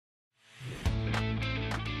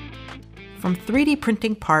From 3D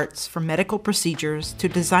printing parts for medical procedures to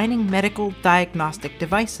designing medical diagnostic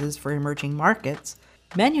devices for emerging markets,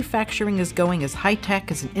 manufacturing is going as high-tech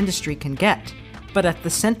as an industry can get. But at the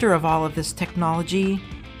center of all of this technology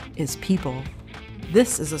is people.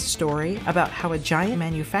 This is a story about how a giant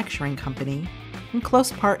manufacturing company, in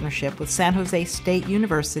close partnership with San Jose State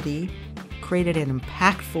University, created an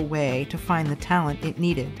impactful way to find the talent it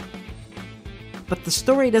needed. But the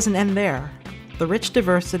story doesn't end there. The rich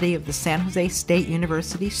diversity of the San Jose State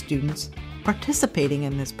University students participating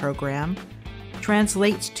in this program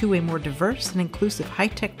translates to a more diverse and inclusive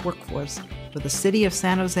high-tech workforce for the city of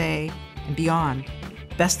San Jose and beyond.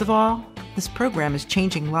 Best of all, this program is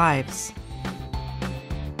changing lives.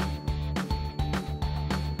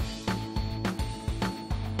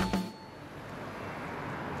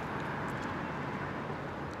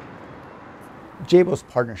 Jabil's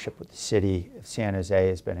partnership with the city of San Jose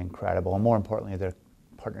has been incredible, and more importantly, their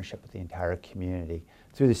partnership with the entire community.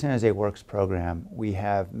 Through the San Jose Works program, we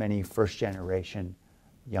have many first-generation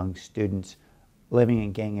young students living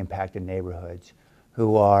in gang-impacted neighborhoods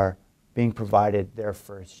who are being provided their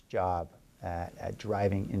first job at a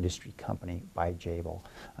driving industry company by Jabil.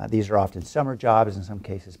 These are often summer jobs, in some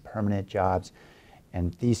cases permanent jobs,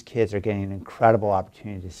 and these kids are getting an incredible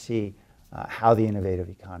opportunity to see how the innovative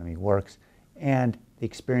economy works and the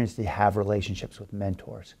experience to have relationships with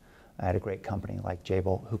mentors at a great company like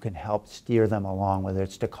Jabil who can help steer them along, whether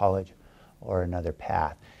it's to college or another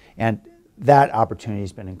path. And that opportunity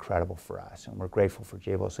has been incredible for us, and we're grateful for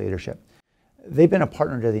Jabil's leadership. They've been a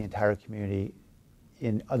partner to the entire community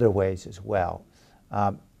in other ways as well.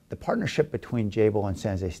 The partnership between Jabil and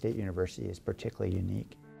San Jose State University is particularly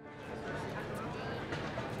unique.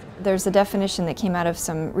 There's a definition that came out of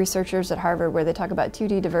some researchers at Harvard where they talk about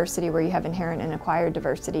 2D diversity, where you have inherent and acquired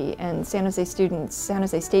diversity, and San Jose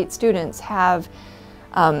State students have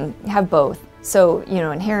both. So, you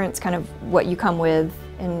know, inherent's kind of what you come with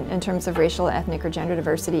in terms of racial, ethnic, or gender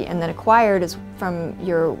diversity, and then acquired is from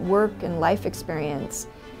your work and life experience.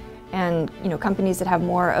 And, you know, companies that have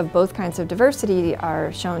more of both kinds of diversity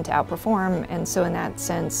are shown to outperform, and so in that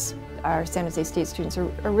sense, our San Jose State students are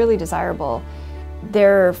really desirable.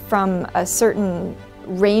 They're from a certain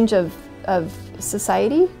range of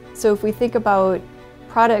society. So if we think about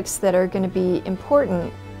products that are going to be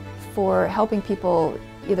important for helping people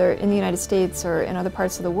either in the United States or in other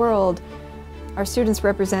parts of the world, our students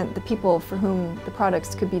represent the people for whom the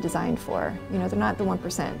products could be designed for. You know, they're not the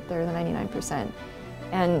 1%, they're the 99%.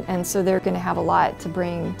 And so they're going to have a lot to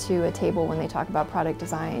bring to a table when they talk about product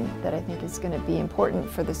design that I think is going to be important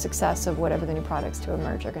for the success of whatever the new products to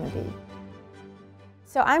emerge are going to be.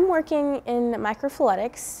 So I'm working in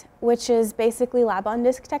microfluidics, which is basically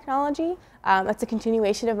lab-on-disk technology. That's a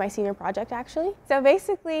continuation of my senior project, actually. So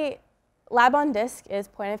basically, lab-on-disk is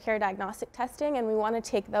point-of-care diagnostic testing, and we want to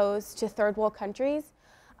take those to third-world countries.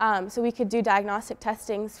 So we could do diagnostic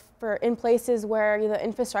testings in places where the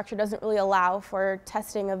infrastructure doesn't really allow for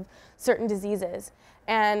testing of certain diseases.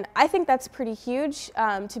 And I think that's pretty huge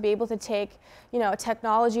to be able to take,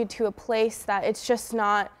 technology to a place that it's just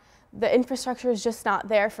not, the infrastructure is just not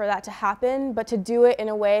there for that to happen, but to do it in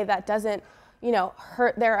a way that doesn't,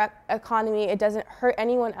 hurt their economy, it doesn't hurt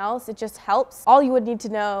anyone else, it just helps. All you would need to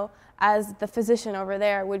know as the physician over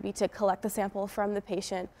there would be to collect the sample from the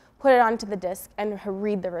patient, put it onto the disk, and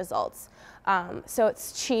read the results. So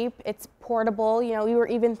it's cheap, it's portable. We were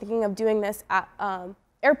even thinking of doing this at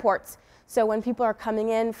airports. So when people are coming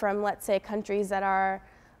in from, let's say, countries that are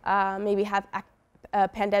maybe have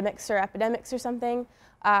pandemics or epidemics or something,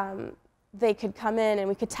 they could come in and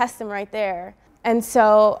we could test them right there. And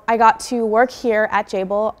so I got to work here at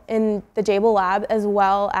Jabil in the Jabil lab as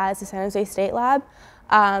well as the San Jose State lab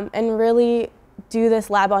and really do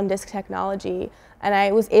this lab-on-disk technology. And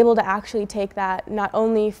I was able to actually take that not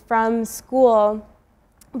only from school,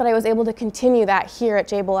 but I was able to continue that here at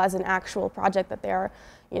Jabil as an actual project that they're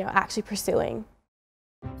actually pursuing.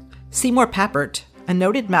 Seymour Papert, a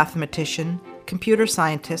noted mathematician, computer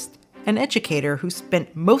scientist, and educator who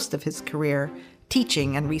spent most of his career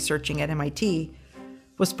teaching and researching at MIT,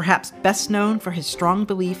 was perhaps best known for his strong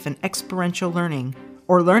belief in experiential learning,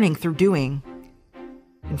 or learning through doing.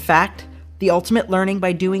 In fact, the Ultimate Learning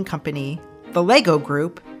by Doing company, the Lego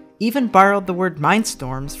Group, even borrowed the word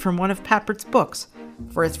mindstorms from one of Papert's books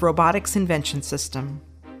for its robotics invention system.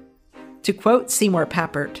 To quote Seymour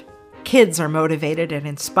Papert, "Kids are motivated and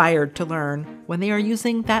inspired to learn when they are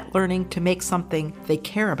using that learning to make something they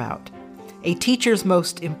care about. A teacher's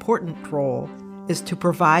most important role is to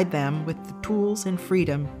provide them with the tools and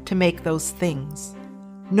freedom to make those things."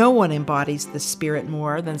 No one embodies this spirit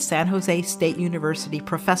more than San Jose State University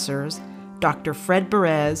professors Dr. Fred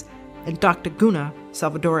Perez and Dr. Guna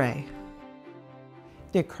Salvadore.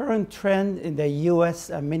 The current trend in the US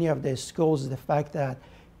and many of the schools is the fact that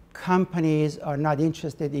companies are not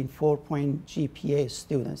interested in 4-point GPA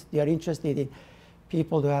students. They are interested in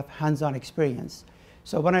people who have hands-on experience.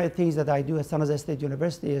 So one of the things that I do at San Jose State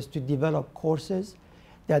University is to develop courses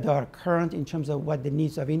that are current in terms of what the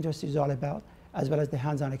needs of industry is all about, as well as the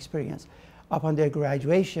hands-on experience. Upon their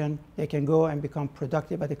graduation, they can go and become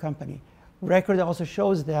productive at the company. Record also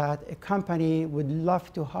shows that a company would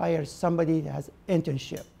love to hire somebody that has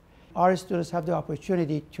internship. Our students have the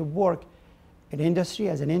opportunity to work in industry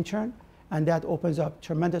as an intern, and that opens up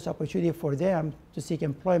tremendous opportunity for them to seek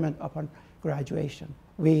employment upon graduation.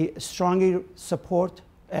 We strongly support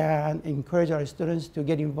and encourage our students to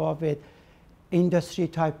get involved with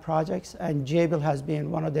industry-type projects, and Jabil has been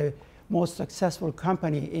one of the most successful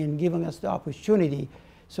company in giving us the opportunity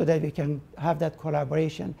so that we can have that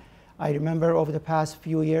collaboration. I remember over the past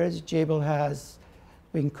few years, Jabil has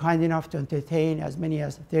been kind enough to entertain as many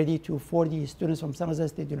as 30 to 40 students from San Jose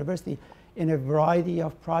State University in a variety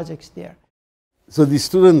of projects there. So the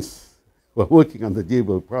students who are working on the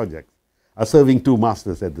Jabil project are serving two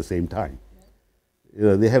masters at the same time. You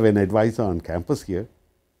know, they have an advisor on campus here,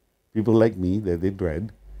 people like me that they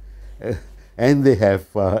dread, and they have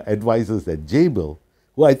advisors at Jabil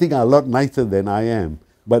who I think are a lot nicer than I am,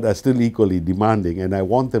 but are still equally demanding, and I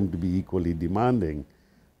want them to be equally demanding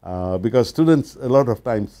because students a lot of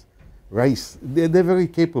times rise. They're very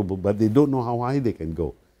capable, but they don't know how high they can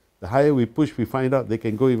go. The higher we push, we find out they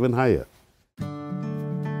can go even higher.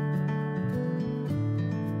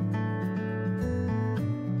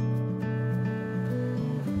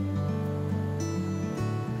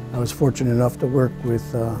 I was fortunate enough to work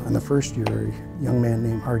with, in the first year, a young man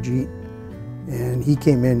named Harjeet, and he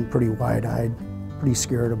came in pretty wide-eyed, pretty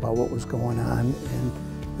scared about what was going on, and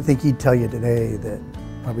I think he'd tell you today that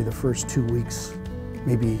probably the first 2 weeks,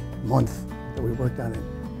 maybe month that we worked on it,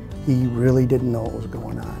 he really didn't know what was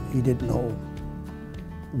going on. He didn't know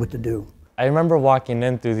what to do. I remember walking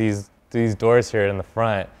in through these doors here in the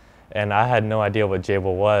front, and I had no idea what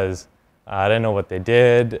Jabil was. I didn't know what they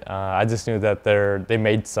did. I just knew that they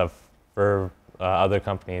made stuff for other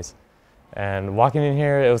companies. And walking in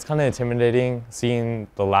here, it was kind of intimidating, seeing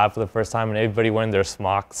the lab for the first time and everybody wearing their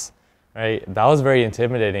smocks, right? That was very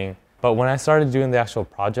intimidating. But when I started doing the actual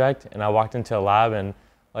project and I walked into a lab and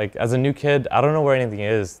like as a new kid, I don't know where anything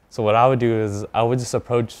is. So what I would do is I would just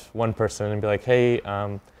approach one person and be like, hey,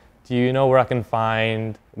 do you know where I can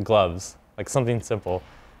find gloves? Like something simple.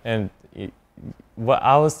 And what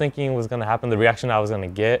I was thinking was gonna happen, the reaction I was gonna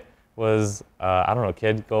get was, I don't know,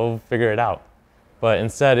 kid, go figure it out. But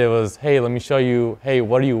instead it was, hey, let me show you, hey,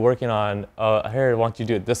 what are you working on? Here, why don't you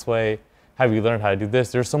do it this way? Have you learned how to do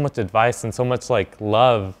this? There's so much advice and so much like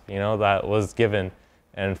love, you know, that was given.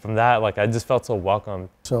 And from that, like, I just felt so welcome.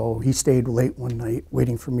 So he stayed late one night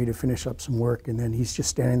waiting for me to finish up some work, and then he's just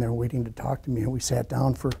standing there waiting to talk to me, and we sat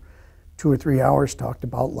down for 2 or 3 hours, talked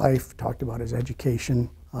about life, talked about his education.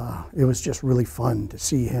 It was just really fun to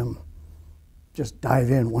see him just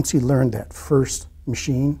dive in. Once he learned that first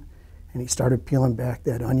machine, and he started peeling back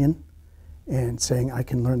that onion and saying, I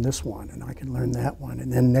can learn this one, and I can learn that one.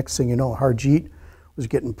 And then next thing you know, Harjeet was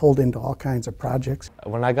getting pulled into all kinds of projects.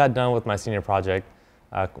 When I got done with my senior project,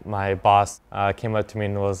 my boss came up to me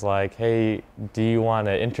and was like, hey, do you want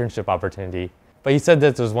an internship opportunity? But he said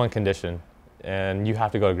that there's one condition, and you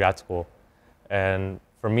have to go to grad school. And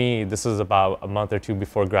for me, this was about a month or two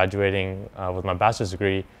before graduating with my bachelor's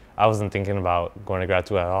degree. I wasn't thinking about going to grad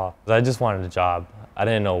school at all. I just wanted a job. I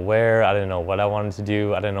didn't know where, I didn't know what I wanted to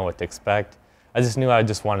do, I didn't know what to expect. I just knew I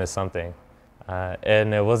just wanted something.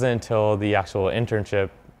 And it wasn't until the actual internship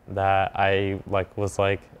that I was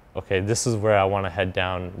like, okay, this is where I want to head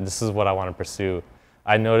down. This is what I want to pursue.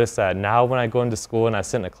 I noticed that now when I go into school and I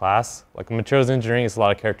sit in a class, like materials engineering is a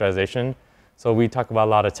lot of characterization. So we talk about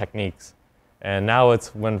a lot of techniques. And now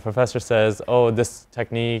it's when the professor says, oh, this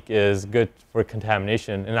technique is good for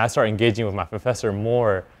contamination. And I start engaging with my professor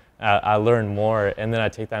more. I learn more. And then I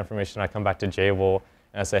take that information, I come back to Jabil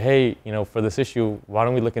and I say, hey, you know, for this issue, why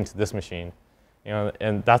don't we look into this machine? You know,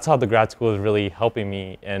 and that's how the grad school is really helping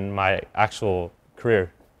me in my actual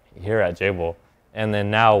career here at Jabil. And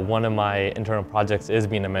then now one of my internal projects is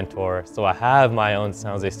being a mentor. So I have my own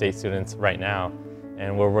San Jose State students right now,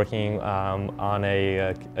 and we're working on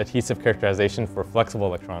a adhesive characterization for flexible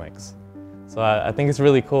electronics. So I think it's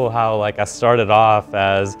really cool how like I started off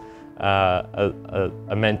as a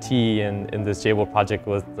mentee in this Jabil project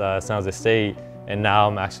with San Jose State, and now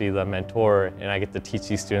I'm actually the mentor, and I get to teach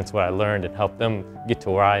these students what I learned and help them get to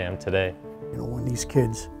where I am today. You know, when these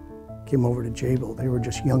kids came over to Jabil, they were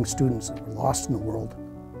just young students that were lost in the world,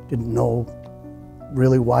 didn't know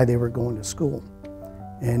really why they were going to school.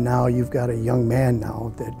 And now you've got a young man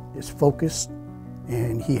now that is focused,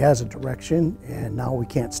 and he has a direction, and now we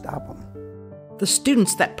can't stop him. The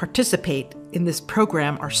students that participate in this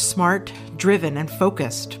program are smart, driven, and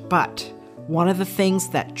focused, but one of the things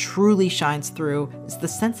that truly shines through is the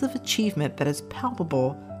sense of achievement that is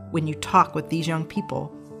palpable when you talk with these young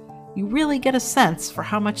people. You really get a sense for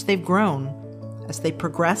how much they've grown as they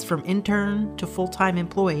progress from intern to full-time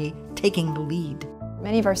employee, taking the lead.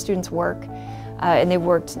 Many of our students work, and they've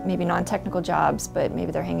worked maybe non-technical jobs, but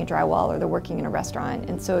maybe they're hanging drywall or they're working in a restaurant,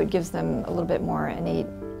 and so it gives them a little bit more innate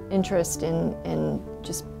interest in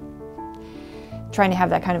just trying to have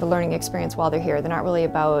that kind of a learning experience while they're here. They're not really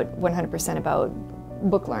 100% about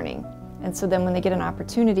book learning. And so then when they get an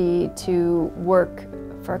opportunity to work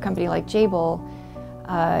for a company like Jabil,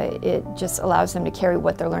 it just allows them to carry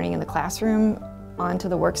what they're learning in the classroom onto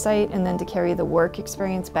the work site, and then to carry the work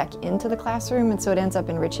experience back into the classroom, and so it ends up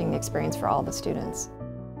enriching the experience for all the students.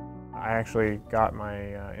 I actually got my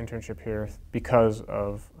internship here because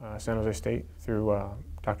of San Jose State through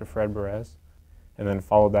Dr. Fred Perez, and then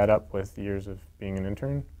followed that up with years of being an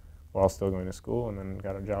intern while still going to school, and then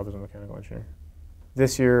got a job as a mechanical engineer.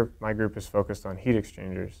 This year, my group is focused on heat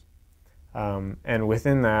exchangers. And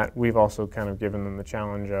within that, we've also kind of given them the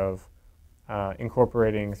challenge of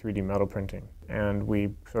incorporating 3D metal printing. And we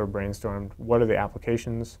sort of brainstormed what are the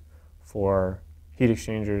applications for heat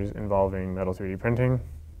exchangers involving metal 3D printing,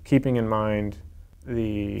 keeping in mind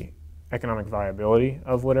the economic viability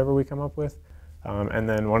of whatever we come up with. And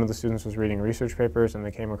then one of the students was reading research papers, and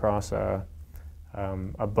they came across a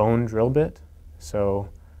bone drill bit. So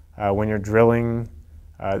when you're drilling,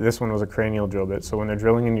 this one was a cranial drill bit, so when they're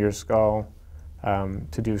drilling into your skull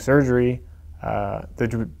to do surgery,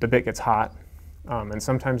 the bit gets hot, and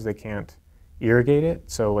sometimes they can't irrigate it,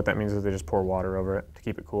 so what that means is they just pour water over it to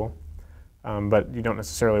keep it cool. But you don't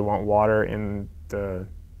necessarily want water in the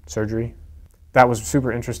surgery. That was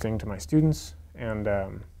super interesting to my students, and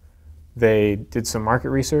they did some market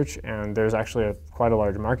research, and there's actually quite a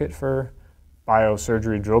large market for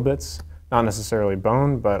biosurgery drill bits, not necessarily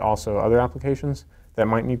bone, but also other applications that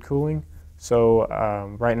might need cooling. So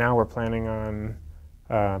right now we're planning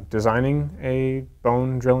on designing a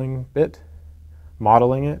bone drilling bit,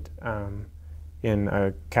 modeling it in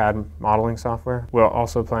a CAD modeling software. We're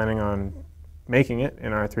also planning on making it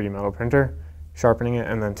in our 3D metal printer, sharpening it,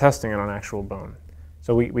 and then testing it on actual bone.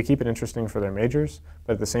 So we keep it interesting for their majors,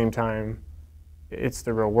 but at the same time, it's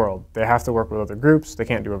the real world. They have to work with other groups. They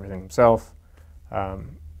can't do everything themselves.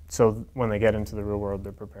 So when they get into the real world,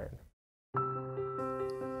 they're prepared.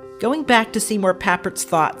 Going back to Seymour Papert's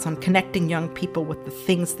thoughts on connecting young people with the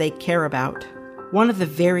things they care about, one of the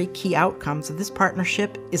very key outcomes of this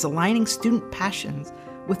partnership is aligning student passions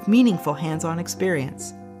with meaningful hands-on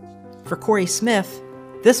experience. For Corey Smith,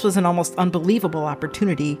 this was an almost unbelievable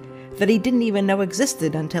opportunity that he didn't even know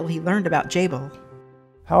existed until he learned about Jabil.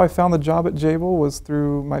 How I found the job at Jabil was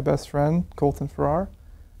through my best friend, Colton Farrar,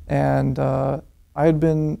 and I had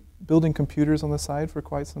been building computers on the side for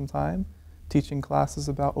quite some time, teaching classes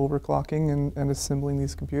about overclocking and assembling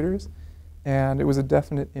these computers, and it was a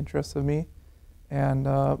definite interest of me. And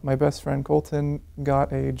my best friend Colton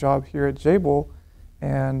got a job here at Jabil,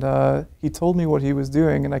 and he told me what he was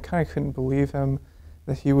doing, and I kind of couldn't believe him,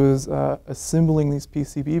 that he was assembling these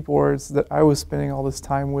PCB boards that I was spending all this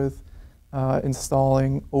time with,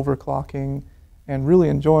 installing, overclocking, and really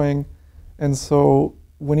enjoying. And so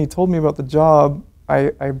when he told me about the job,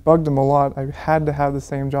 I bugged him a lot. I had to have the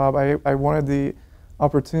same job. I wanted the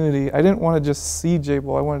opportunity. I didn't want to just see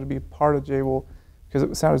Jabil. I wanted to be part of Jabil because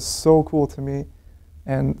it sounded so cool to me.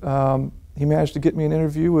 And he managed to get me an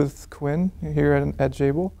interview with Quinn here at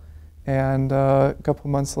Jabil. And a couple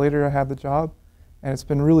months later, I had the job. And it's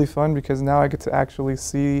been really fun because now I get to actually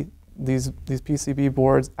see these PCB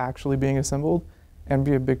boards actually being assembled and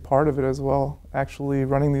be a big part of it as well, actually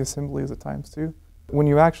running the assemblies at times too. When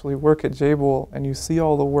you actually work at Jabil and you see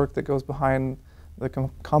all the work that goes behind the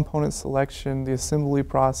component selection, the assembly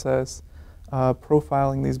process,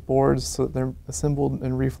 profiling these boards so that they're assembled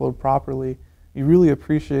and reflowed properly, you really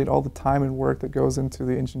appreciate all the time and work that goes into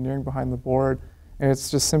the engineering behind the board. And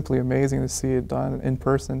it's just simply amazing to see it done in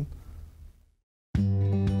person.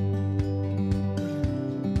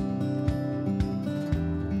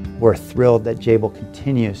 We're thrilled that Jabil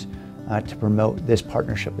continues to promote this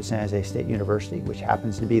partnership with San Jose State University, which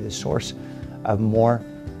happens to be the source of more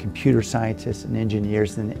computer scientists and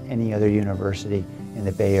engineers than any other university in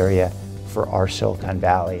the Bay Area for our Silicon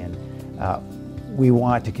Valley. And we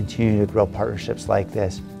want to continue to grow partnerships like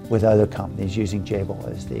this with other companies, using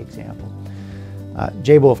Jabil as the example.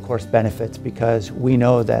 Jabil, of course, benefits because we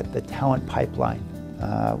know that the talent pipeline,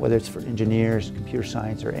 whether it's for engineers, computer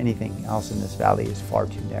science, or anything else in this valley, is far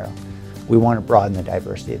too narrow. We want to broaden the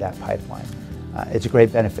diversity of that pipeline. It's a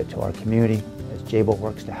great benefit to our community as Jabil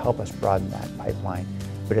works to help us broaden that pipeline,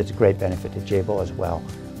 but it's a great benefit to Jabil as well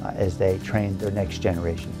as they train their next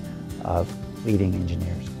generation of leading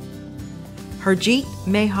engineers. Harjeet,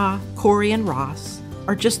 Meha, Corey, and Ross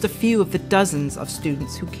are just a few of the dozens of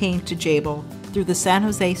students who came to Jabil through the San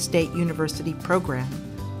Jose State University program.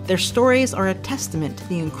 Their stories are a testament to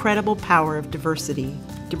the incredible power of diversity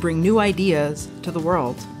to bring new ideas to the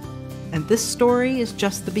world. And this story is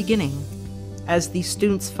just the beginning. As these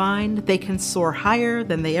students find they can soar higher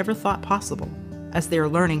than they ever thought possible as they are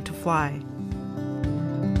learning to fly.